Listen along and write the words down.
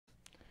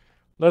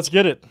Let's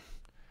get it.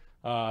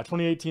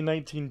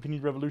 2018-19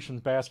 Panini Revolution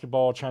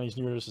Basketball Chinese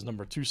New Year. This is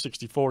number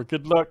 264.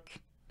 Good luck.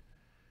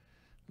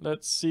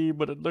 Let's see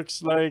what it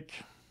looks like.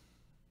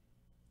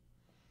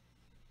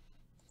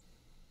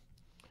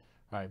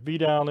 All right, V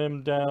down,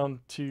 M down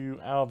to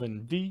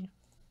Alvin V.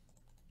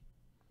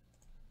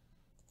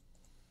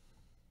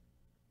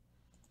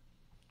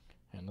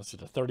 And let's see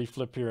the 30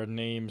 flip here of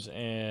names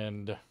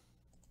and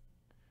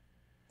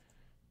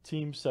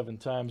teams 7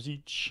 times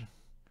each.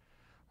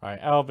 All right,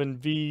 Alvin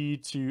V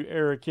to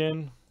Eric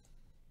N.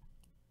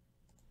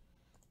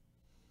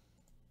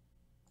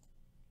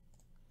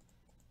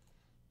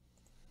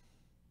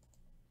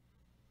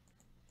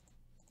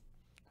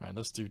 All right,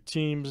 let's do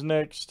teams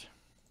next.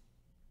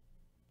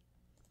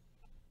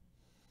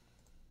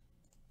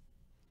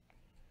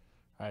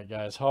 All right,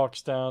 guys,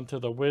 Hawks down to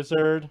the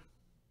Wizard.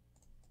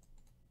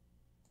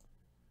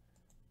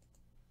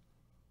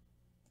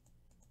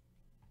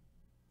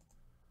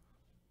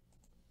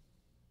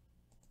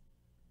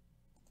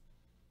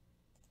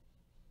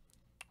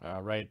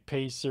 All right,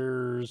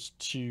 Pacers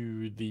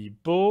to the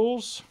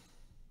Bulls.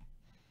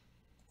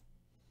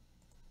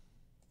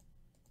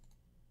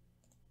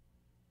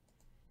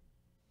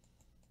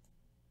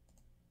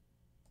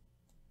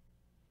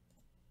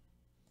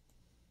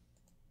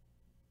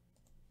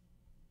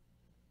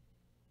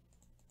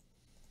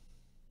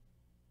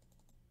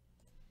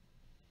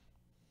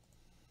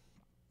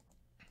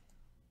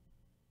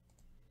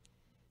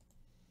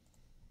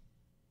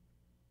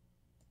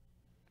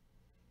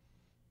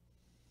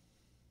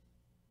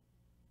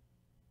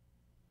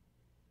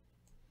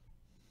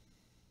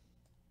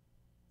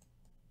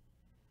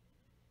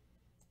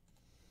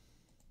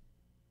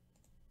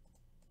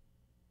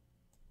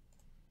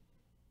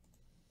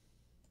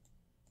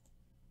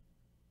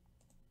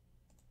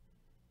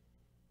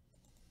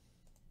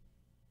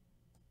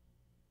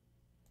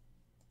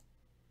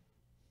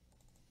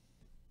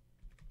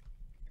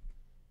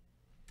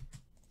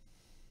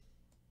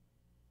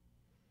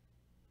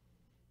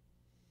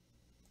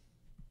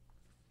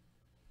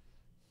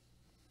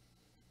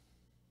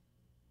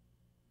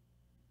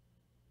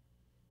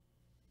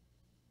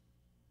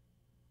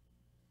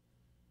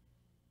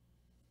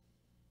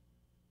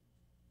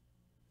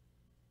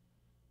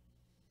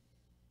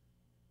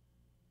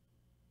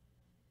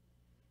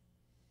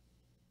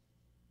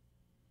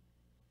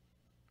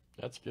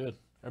 That's good.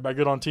 Everybody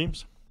good on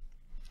teams?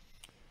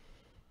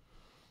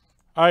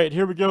 All right,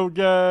 here we go,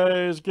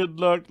 guys. Good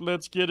luck.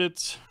 Let's get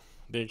it.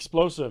 The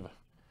explosive.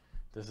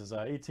 This is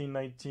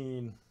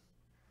 1819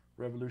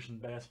 Revolution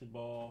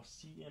Basketball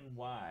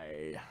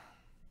CNY.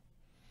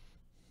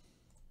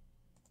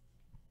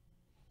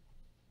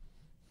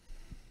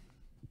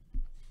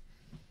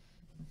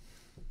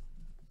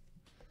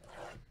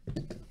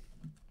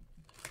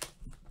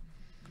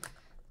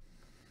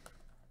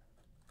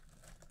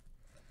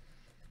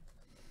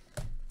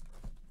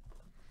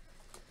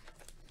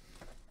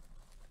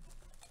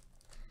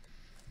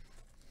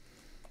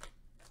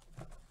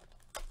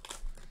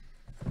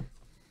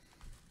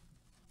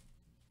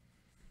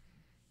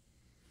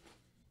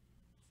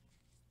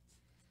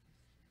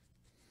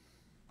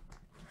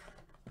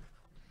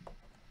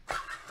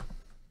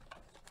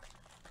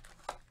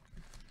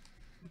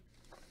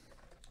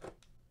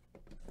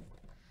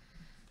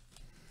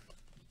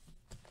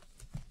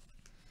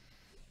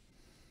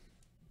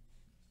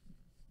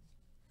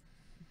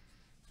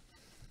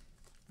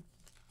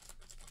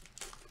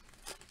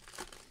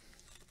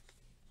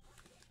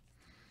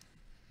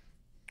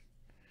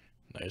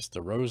 Nice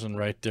DeRozan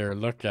right there.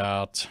 Look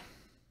out.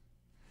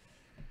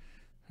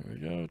 There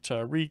we go.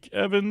 Tyreke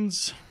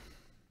Evans.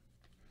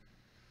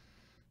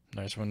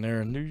 Nice one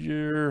there. New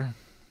Year.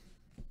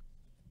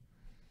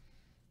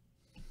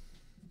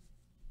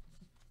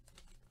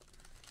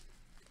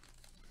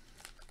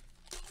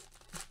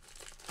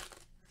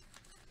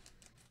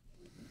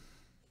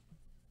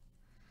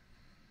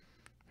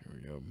 Here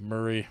we go.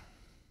 Murray.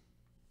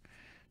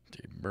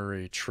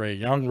 Murray. Trae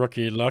Young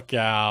rookie. Look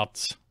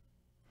out.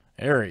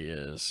 There he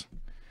is.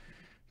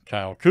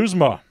 Kyle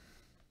Kuzma.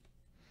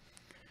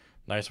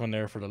 Nice one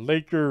there for the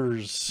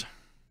Lakers.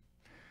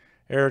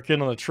 Eric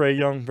in on the Trae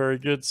Young. Very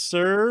good,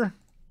 sir.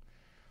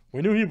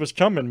 We knew he was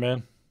coming,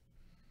 man.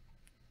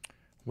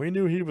 We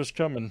knew he was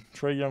coming.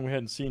 Trae Young, we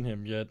hadn't seen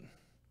him yet.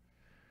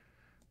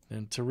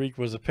 And Tariq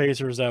was the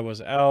Pacers. That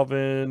was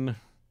Alvin.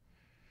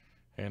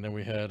 And then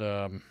we had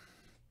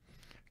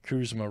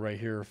Kuzma right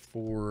here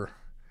for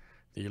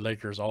the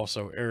Lakers.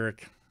 Also,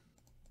 Eric.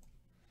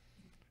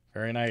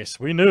 Very nice.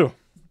 We knew.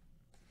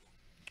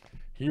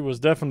 He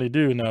was definitely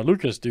due. Now,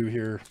 Lucas due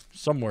here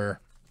somewhere.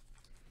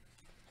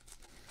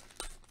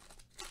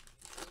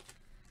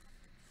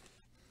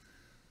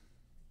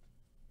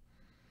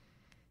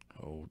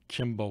 Oh,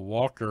 Kemba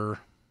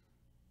Walker.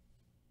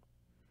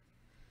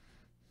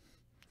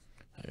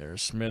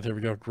 There's Smith. Here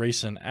we go.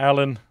 Grayson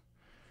Allen.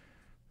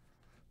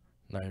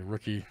 Nice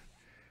rookie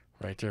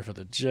right there for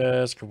the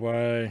Jazz.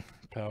 Kawhi.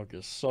 Pau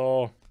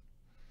Gasol.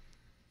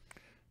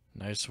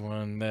 Nice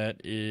one.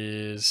 That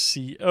is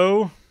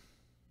CO.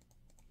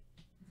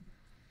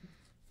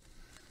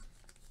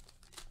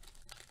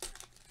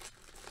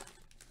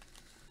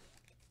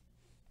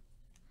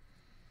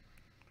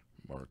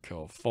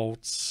 Markel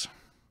Fultz.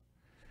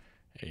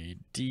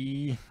 AD.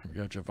 We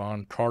got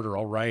Javon Carter.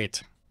 All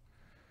right.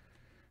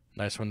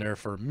 Nice one there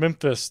for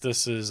Memphis.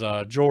 This is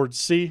George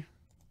C.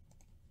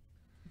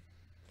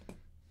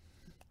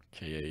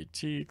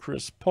 KAT.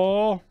 Chris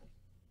Paul.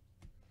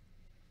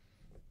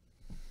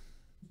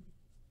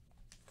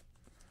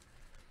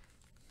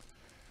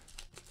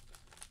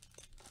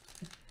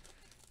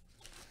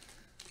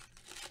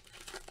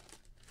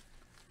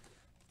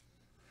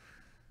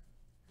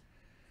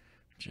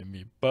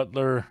 Jimmy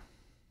Butler.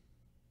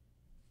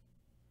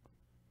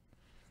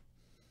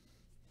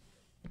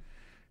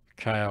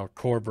 Kyle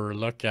Korver,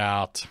 look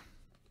out.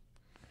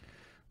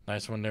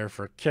 Nice one there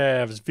for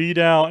Cavs.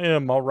 Vidal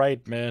M. All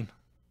right, man.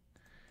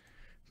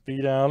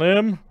 Vidal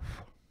M.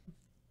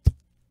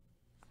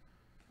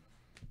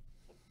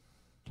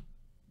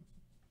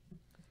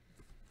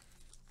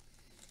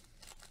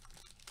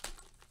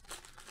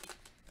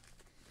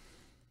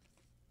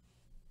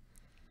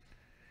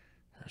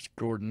 There's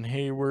Gordon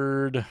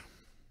Hayward.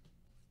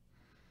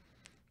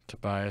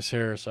 Tobias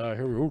Harris.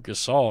 Here we go.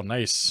 Gasol.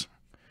 Nice.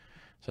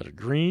 Is that a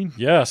green?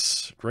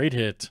 Yes. Great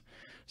hit.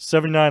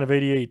 79 of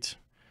 88.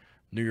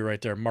 Knew you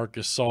right there. Marc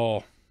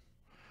Gasol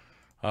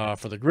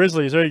for the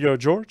Grizzlies. There you go,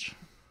 George.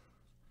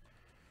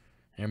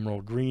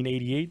 Emerald green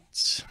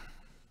 88.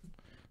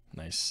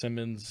 Nice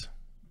Simmons.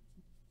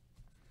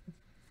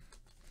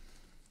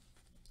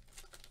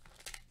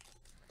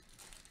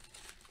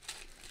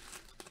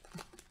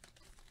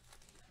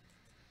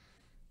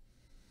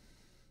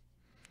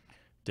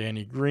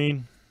 Danny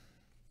Green.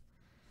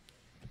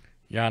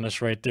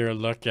 Giannis right there,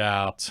 look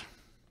out.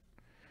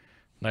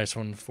 Nice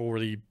one for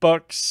the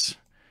Bucks.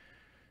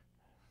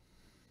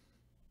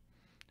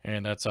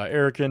 And that's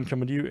Eric in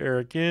coming to you,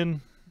 Eric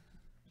in.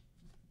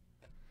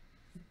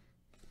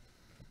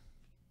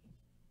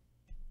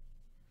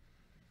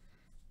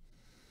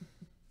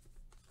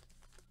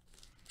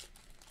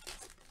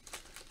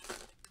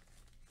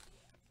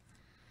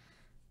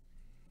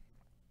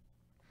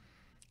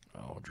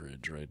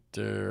 Aldridge right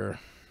there.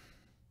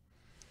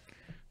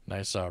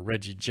 Nice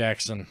Reggie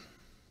Jackson.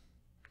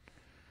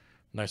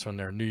 Nice one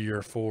there. New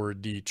Year for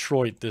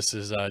Detroit. This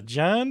is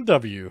John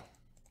W.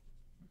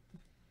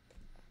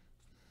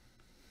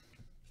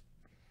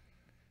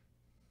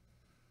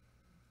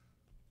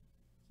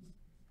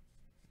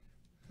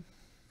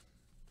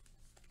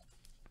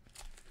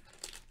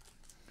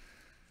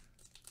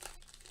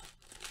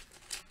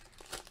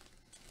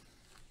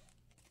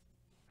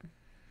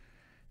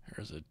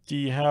 There's a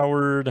D.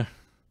 Howard.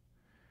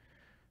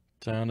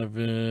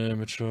 Donovan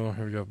Mitchell.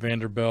 Here we go.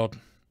 Vanderbilt.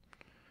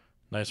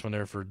 Nice one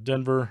there for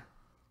Denver.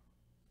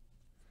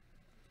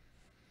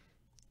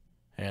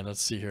 And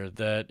let's see here.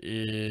 That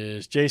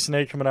is Jason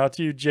A coming out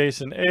to you.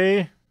 Jason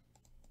A.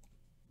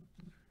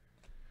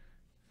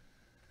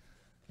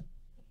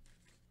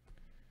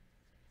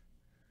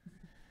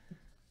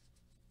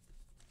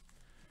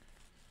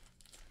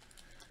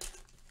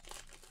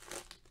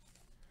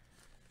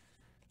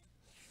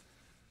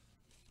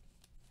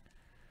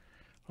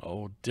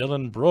 Oh,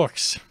 Dylan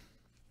Brooks.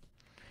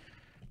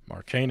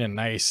 Markkanen,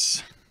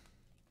 nice.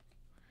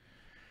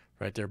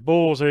 Right there,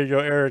 Bulls. There you go,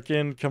 Eric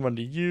in coming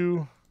to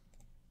you.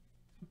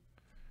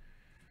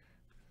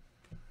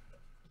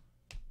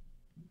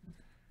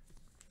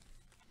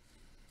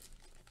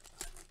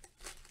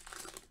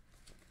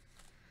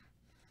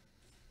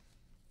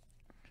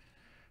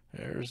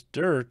 There's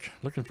Dirk.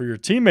 Looking for your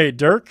teammate,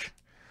 Dirk.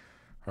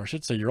 Or I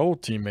should say your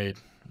old teammate,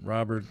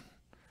 Robert.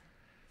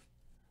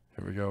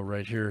 Here we go,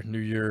 right here. New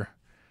Year.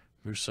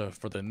 Musa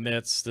for the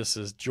Nets. This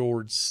is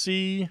George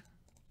C.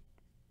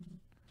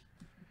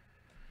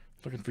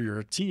 Looking for your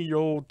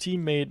old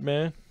teammate,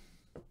 man.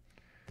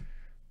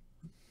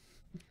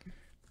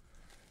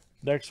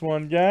 Next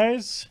one,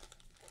 guys.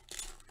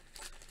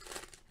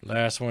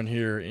 Last one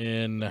here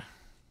in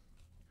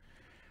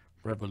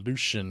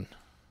Revolution.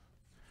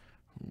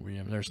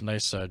 There's a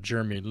nice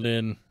Jeremy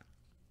Lin.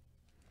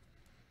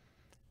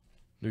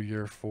 New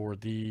Year for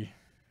the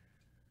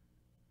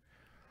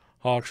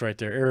Hawks right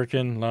there.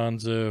 Erican,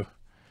 Lonzo.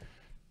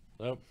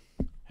 Nope.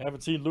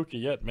 Haven't seen Luka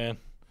yet, man.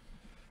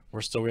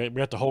 We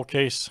got the whole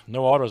case.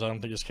 No autos, I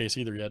don't think this case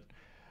either yet.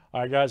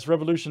 All right, guys.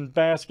 Revolution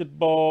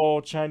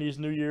Basketball, Chinese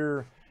New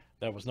Year.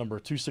 That was number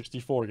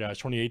 264,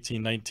 guys.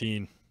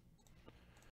 2018-19.